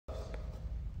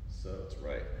So it's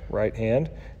right. Right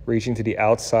hand, reaching to the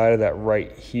outside of that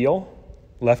right heel,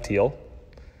 left heel.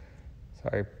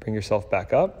 Sorry, bring yourself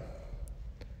back up.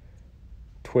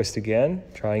 Twist again.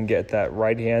 Try and get that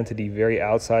right hand to the very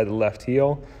outside of the left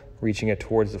heel, reaching it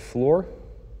towards the floor.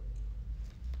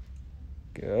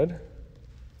 Good.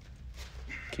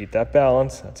 Keep that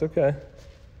balance. That's okay. I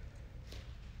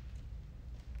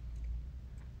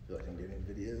feel like I'm getting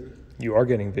videoed. You are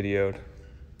getting videoed.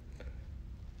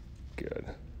 Good.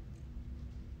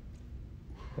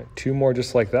 Two more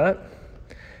just like that.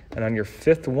 And on your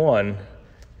fifth one,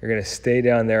 you're going to stay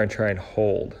down there and try and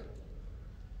hold.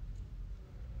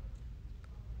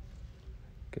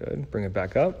 Good. Bring it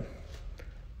back up.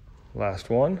 Last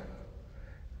one.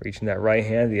 Reaching that right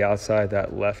hand, the outside of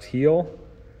that left heel.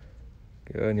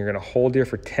 Good. And you're going to hold here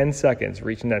for 10 seconds,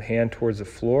 reaching that hand towards the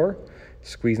floor,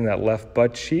 squeezing that left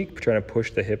butt cheek, trying to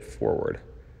push the hip forward.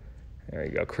 There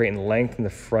you go. Creating length in the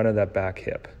front of that back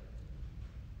hip.